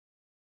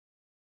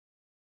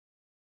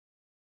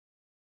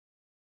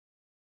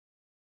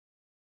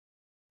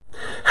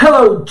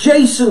Hello,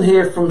 Jason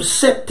here from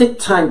Septic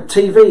Tank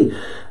TV,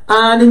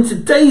 and in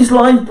today's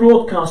live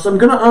broadcast I'm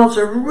going to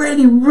answer a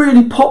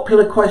really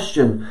popular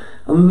question,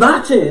 and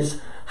that is,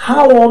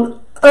 how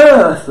on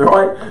earth,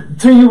 right,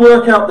 do you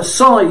work out the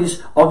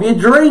size of your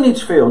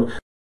drainage field?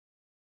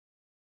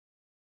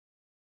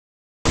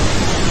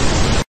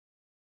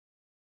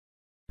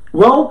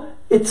 Well,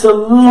 it's a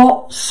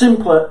lot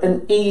simpler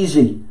and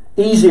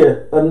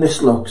easier than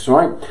this looks,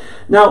 right?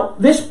 Now,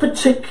 this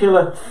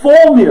particular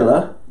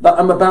formula that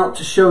I'm about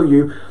to show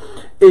you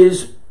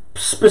is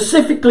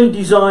specifically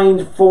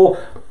designed for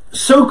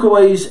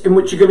soakaways in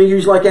which you're going to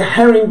use like a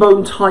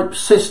herringbone type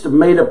system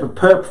made up of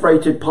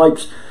perforated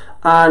pipes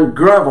and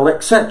gravel,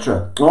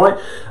 etc. All right.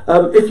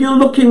 If you're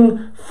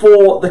looking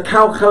for the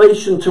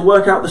calculation to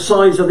work out the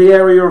size of the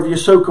area of your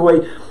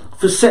soakaway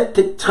for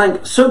septic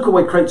tank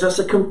soakaway crates, that's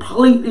a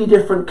completely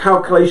different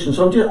calculation,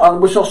 so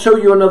which I'll show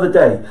you another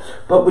day.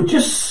 But we're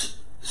just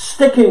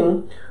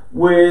sticking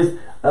with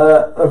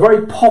a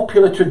very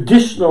popular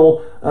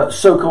traditional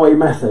soakaway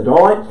method.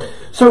 All right,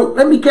 so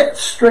let me get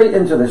straight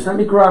into this. Let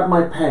me grab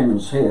my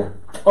pens here.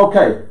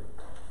 Okay,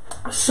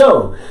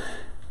 so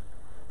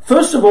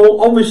first of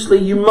all, obviously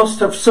you must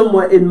have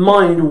somewhere in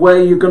mind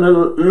where you're going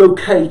to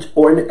locate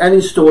or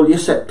install your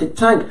septic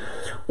tank.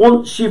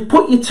 Once you've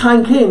put your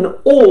tank in,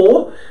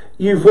 or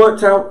you've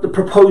worked out the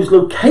proposed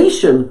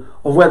location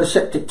of where the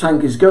septic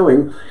tank is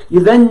going, you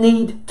then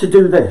need to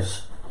do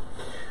this.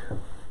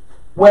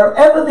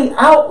 Wherever the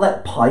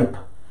outlet pipe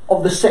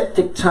of the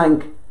septic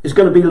tank is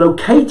going to be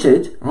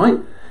located, right,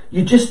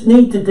 you just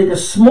need to dig a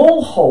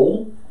small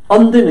hole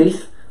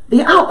underneath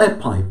the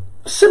outlet pipe.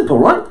 Simple,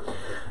 right?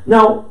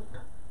 Now,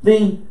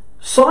 the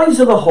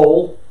size of the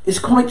hole is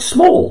quite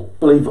small,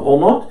 believe it or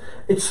not.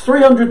 It's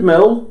 300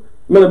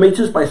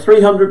 millimeters by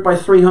 300 by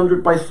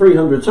 300 by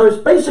 300. So it's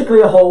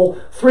basically a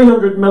hole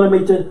 300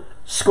 millimeter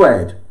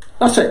squared.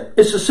 That's it.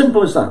 It's as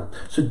simple as that.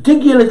 So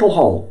dig your little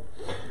hole.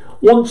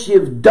 Once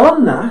you've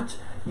done that,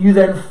 you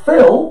then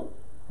fill,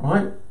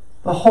 right,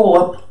 the hole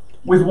up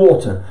with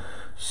water.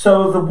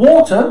 So the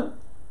water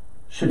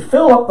should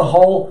fill up the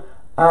hole,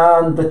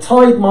 and the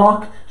tide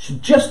mark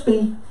should just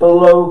be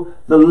below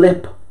the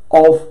lip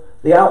of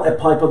the outlet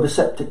pipe of the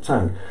septic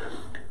tank.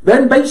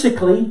 Then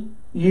basically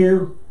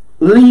you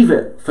leave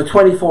it for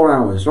 24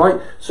 hours, right?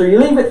 So you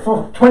leave it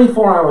for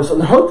 24 hours,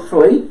 and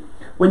hopefully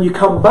when you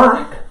come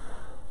back,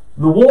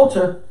 the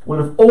water will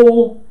have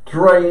all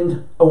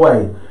drained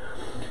away.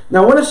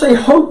 Now, when I say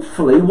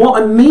hopefully,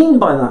 what I mean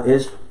by that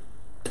is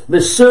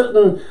there's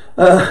certain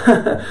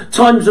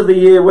times of the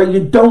year where you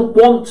don't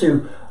want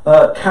to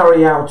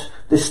carry out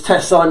this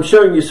test that I'm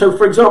showing you. So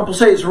for example,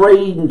 say it's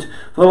rained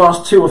for the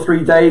last 2 or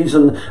 3 days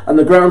and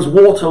the ground's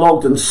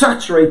waterlogged and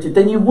saturated,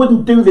 then you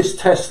wouldn't do this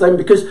test then,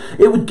 because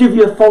it would give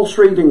you a false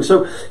reading.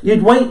 So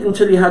you'd wait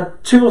until you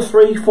had 2 or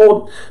 3,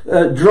 4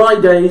 dry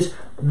days,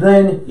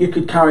 then you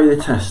could carry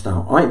the test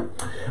out, right?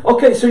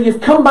 Okay, so you've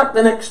come back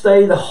the next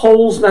day, the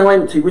hole's now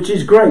empty, which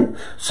is great.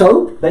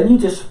 So then you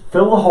just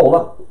fill the hole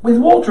up with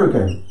water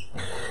again.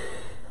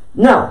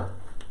 Now,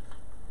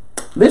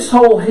 this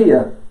hole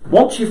here,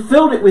 once you've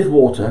filled it with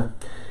water,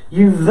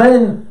 you've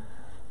then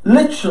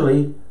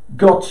literally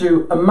got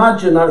to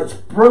imagine that it's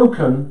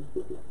broken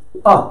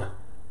up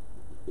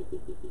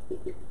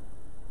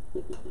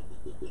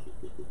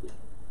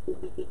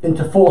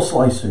into 4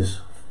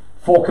 slices,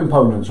 4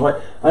 components, right?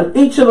 And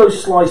each of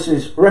those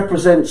slices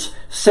represents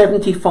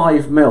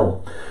 75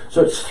 mil.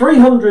 So it's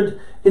 300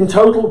 in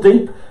total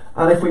deep,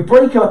 and if we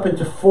break it up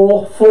into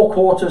 4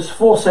 quarters,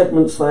 4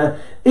 segments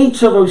there,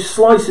 each of those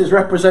slices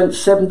represents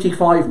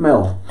 75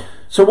 mil.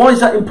 So why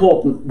is that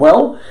important?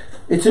 Well,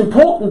 it's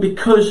important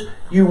because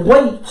you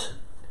wait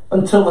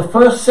until the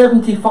first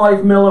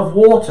 75 mil of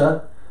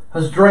water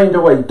has drained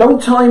away.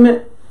 Don't time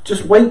it,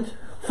 just wait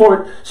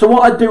for it. So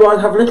what I'd do,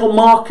 I'd have little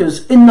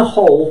markers in the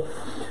hole,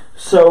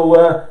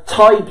 so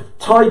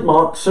tide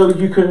marks, so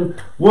you can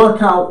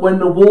work out when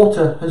the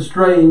water has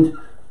drained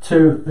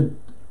to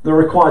the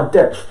required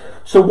depth.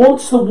 So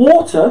once the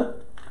water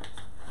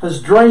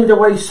has drained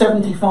away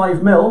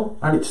 75 mil,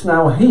 and it's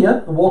now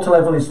here, the water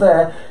level is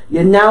there,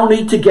 you now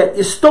need to get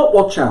your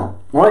stopwatch out,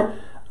 right,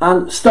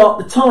 and start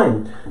the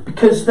time,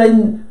 because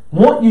then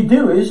what you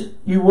do is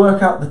you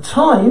work out the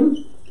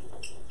time,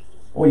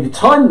 or you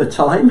time the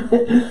time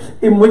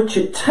in which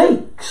it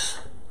takes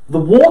the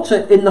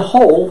water in the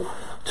hole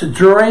to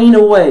drain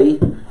away,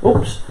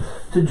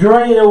 to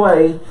drain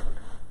away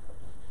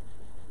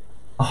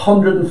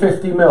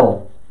 150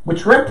 mil,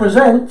 which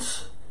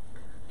represents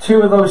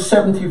 2 of those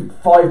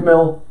 75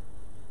 mil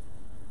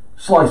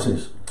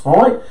slices. All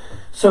right,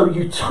 so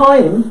you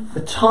time the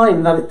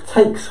time that it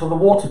takes for the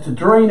water to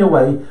drain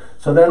away,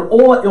 so then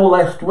all that you're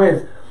left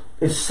with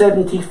is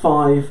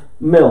 75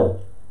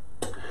 mil.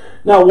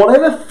 Now,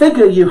 whatever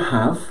figure you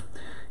have,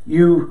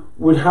 you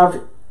would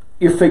have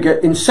your figure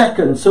in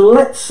seconds. So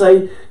let's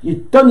say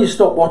you've done your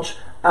stopwatch,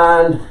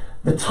 and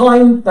the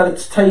time that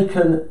it's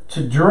taken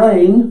to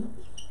drain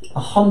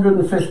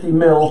 150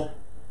 mil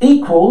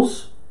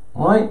equals,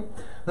 right,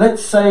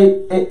 let's say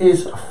it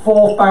is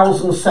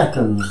 4,000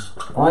 seconds,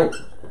 right,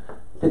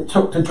 it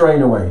took to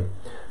drain away.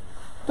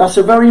 That's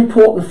a very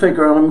important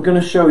figure, and I'm going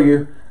to show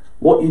you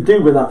what you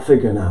do with that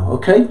figure now,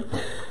 okay?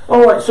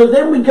 All right, so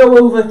then we go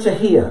over to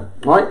here,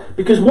 right?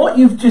 Because what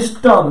you've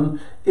just done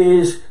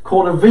is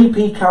called a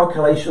VP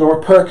calculation or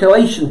a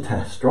percolation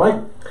test,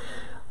 right?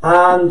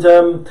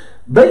 And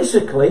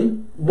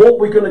basically, what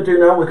we're going to do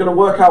now, we're going to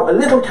work out a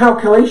little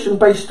calculation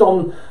based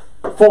on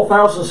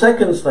 4,000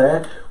 seconds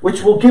there,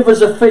 which will give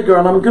us a figure,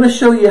 and I'm going to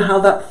show you how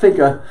that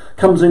figure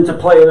comes into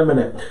play in a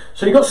minute.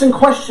 So you've got some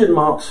question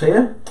marks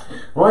here,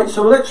 right?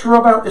 So let's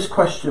rub out this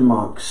question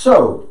mark.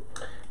 So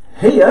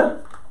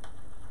here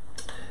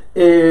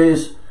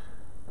is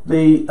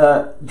the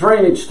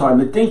drainage time,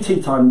 the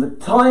DT time, the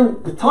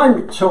time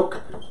it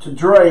took to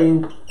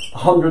drain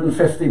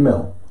 150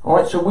 mil. All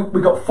right, so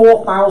we got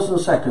 4,000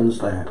 seconds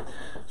there.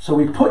 So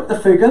we put the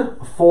figure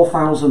of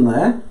 4,000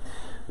 there,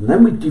 and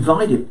then we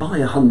divide it by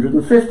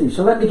 150.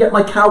 So let me get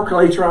my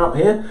calculator out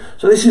here.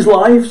 So this is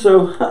live,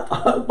 so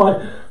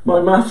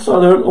my maths I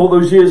learned all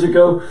those years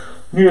ago,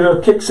 you know,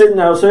 kicks in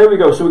now. So here we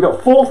go. So we've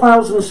got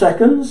 4,000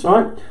 seconds,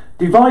 right,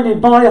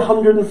 divided by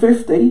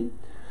 150.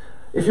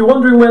 If you're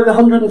wondering where the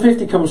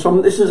 150 comes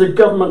from, this is a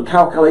government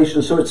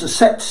calculation, so it's a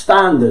set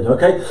standard,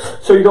 okay?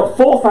 So you've got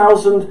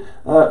 4,000,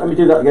 let me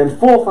do that again,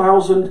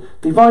 4,000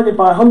 divided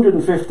by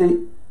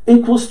 150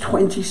 equals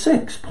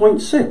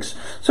 26.6.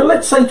 So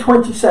let's say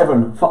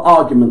 27 for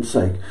argument's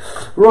sake.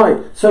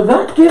 Right, so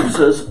that gives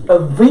us a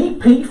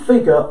VP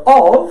figure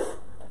of,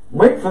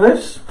 wait for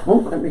this,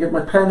 oh, let me get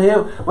my pen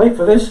here, wait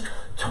for this,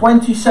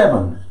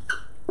 27.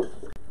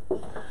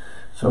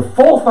 So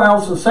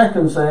 4,000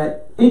 seconds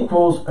there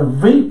equals a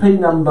VP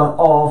number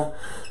of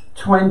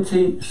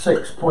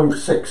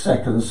 26.6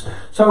 seconds.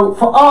 So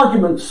for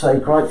argument's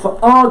sake, right, for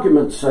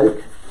argument's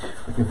sake,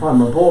 I can find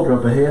my board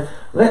rubber here,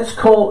 let's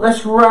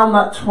round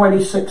that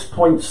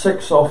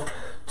 26.6 off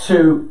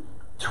to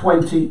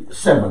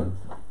 27.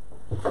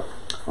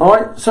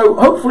 Alright, so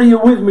hopefully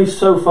you're with me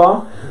so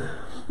far.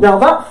 Now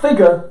that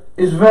figure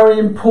is very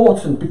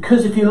important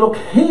because if you look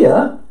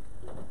here,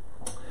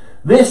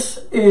 this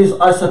is,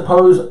 I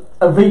suppose,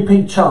 a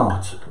VP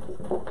chart,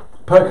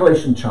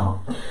 percolation chart.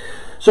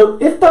 So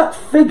if that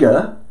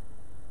figure,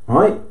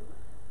 right,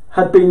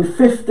 had been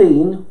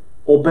 15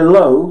 or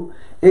below,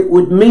 it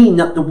would mean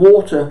that the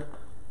water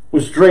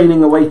was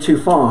draining away too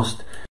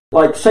fast.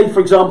 Like say for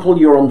example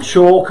you're on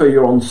chalk or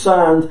you're on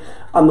sand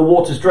and the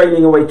water's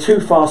draining away too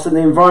fast, and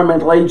the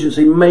environmental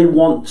agency may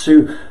want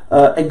to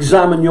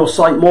examine your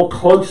site more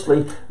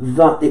closely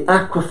that the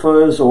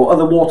aquifers or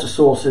other water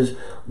sources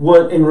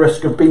weren't in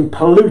risk of being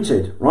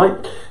polluted,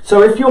 right?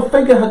 So if your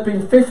figure had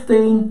been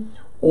 15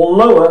 or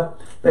lower,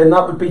 then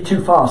that would be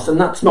too fast, and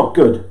that's not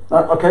good.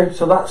 Okay,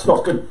 so that's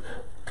not good.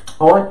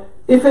 All right.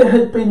 If it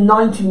had been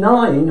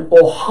 99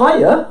 or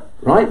higher,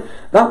 right,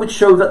 that would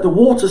show that the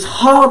water's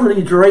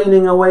hardly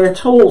draining away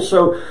at all.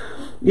 So,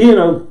 you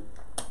know,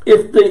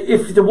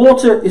 if the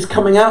water is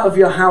coming out of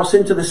your house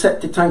into the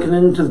septic tank and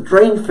into the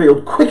drain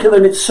field quicker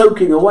than it's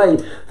soaking away,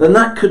 then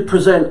that could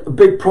present a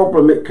big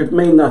problem. It could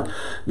mean that,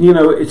 you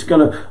know, it's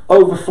going to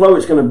overflow,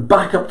 it's going to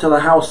back up to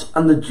the house,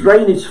 and the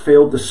drainage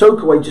field, the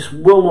soakaway, just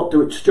will not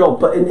do its job.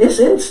 But in this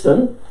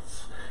instance,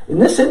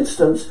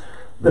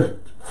 the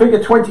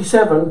figure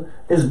 27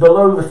 is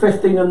below the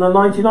 15 and the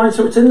 99,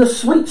 so it's in the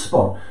sweet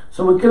spot.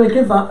 So we're going to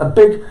give that a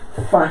big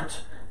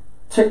fat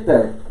tick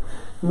there.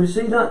 Can we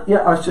see that? Yeah,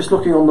 I was just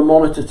looking on the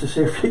monitor to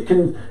see if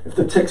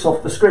the tick's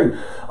off the screen.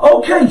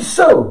 Okay,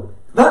 so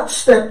that's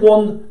step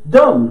one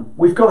done.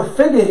 We've got a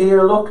figure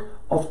here, look,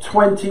 of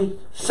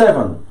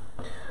 27.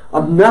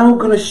 I'm now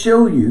going to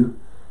show you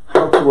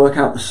how to work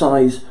out the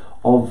size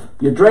of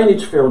your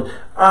drainage field,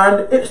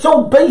 and it's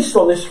all based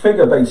on this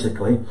figure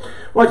basically.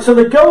 Right, so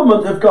the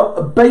government have got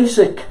a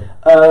basic,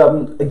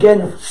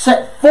 again,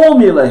 set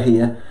formula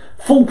here,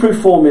 foolproof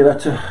formula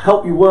to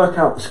help you work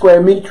out the square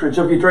meterage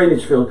of your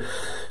drainage field.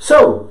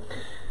 So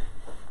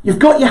you've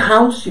got your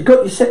house, you've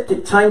got your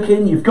septic tank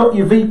in, you've got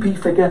your VP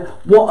figure.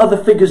 What other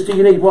figures do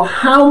you need? Well,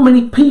 how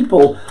many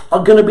people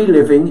are going to be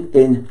living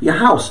in your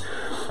house?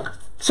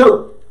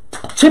 So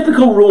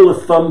typical rule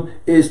of thumb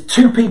is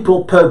 2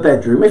 people per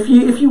bedroom. If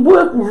you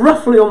work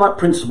roughly on that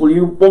principle,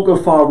 you won't go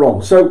far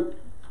wrong. So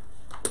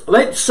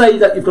let's say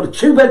that you've got a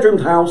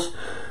 2-bedroomed house.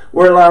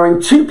 We're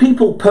allowing 2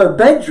 people per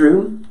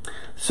bedroom,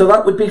 so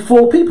that would be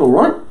 4 people,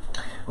 right?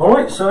 All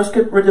right, so let's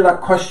get rid of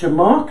that question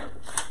mark,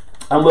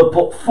 and we'll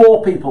put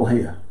 4 people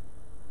here.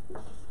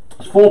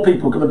 4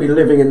 people going to be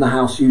living in the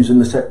house using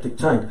the septic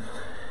tank.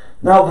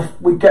 Now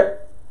we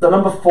get the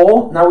number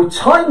 4. Now we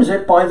times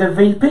it by the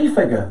VP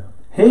figure.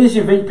 Here's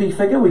your VP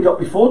figure we got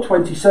before,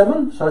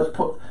 27. So let's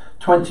put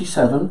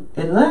 27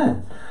 in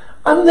there.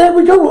 And there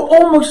we go, we're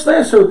almost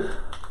there. So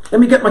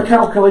let me get my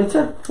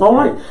calculator. All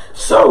right,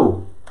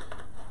 so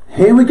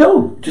here we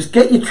go. Just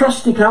get your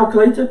trusty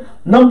calculator.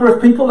 Number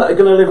of people that are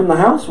going to live in the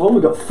house. Well,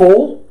 we've got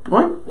 4,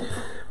 right?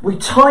 We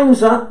times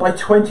that by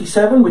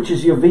 27, which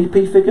is your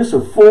VP figure. So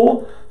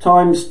 4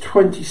 times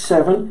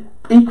 27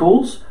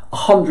 equals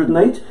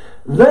 108.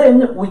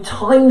 Then we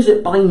times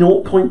it by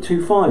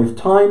 0.25.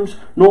 Times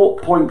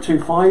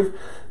 0.25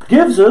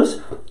 gives us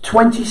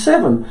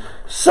 27.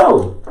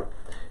 So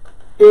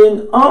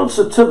in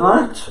answer to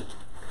that,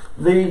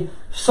 the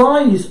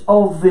size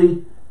of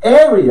the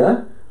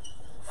area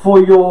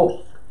for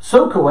your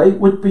soakaway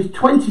would be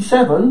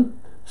 27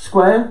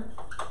 square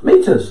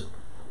meters.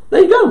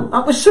 There you go.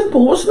 That was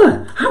simple, wasn't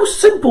it? How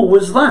simple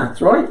was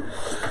that, right?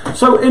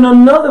 So in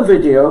another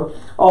video,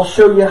 I'll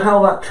show you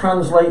how that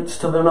translates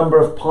to the number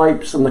of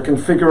pipes and the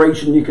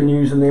configuration you can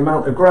use and the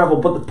amount of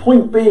gravel. But the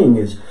point being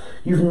is,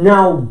 you've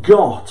now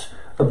got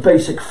a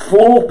basic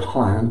floor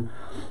plan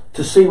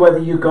to see whether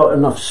you've got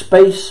enough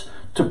space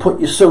to put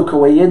your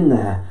soakaway in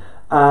there.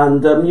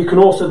 And you can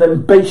also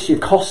then base your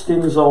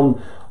costings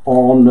on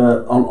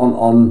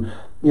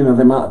you know,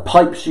 the amount of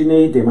pipes you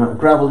need, the amount of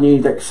gravel you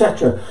need,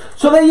 etc.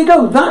 So there you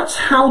go. That's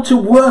how to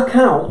work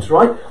out,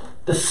 right,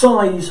 the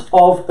size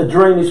of a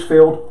drainage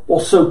field or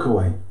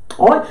soakaway.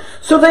 All right.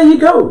 So there you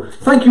go.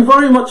 Thank you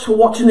very much for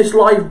watching this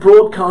live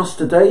broadcast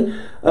today.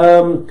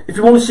 If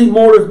you want to see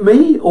more of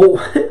me,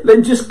 or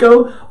then just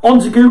go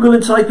onto Google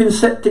and type in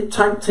Septic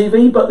Tank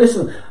TV. But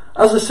listen,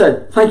 as I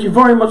said, thank you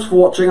very much for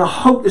watching. I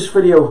hope this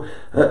video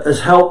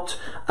has helped,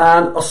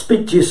 and I'll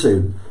speak to you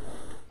soon.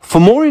 For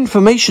more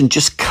information,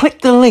 just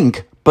click the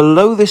link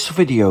below this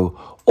video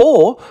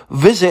or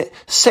visit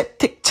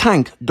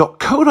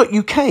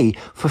septictank.co.uk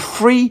for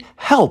free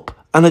help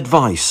and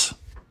advice.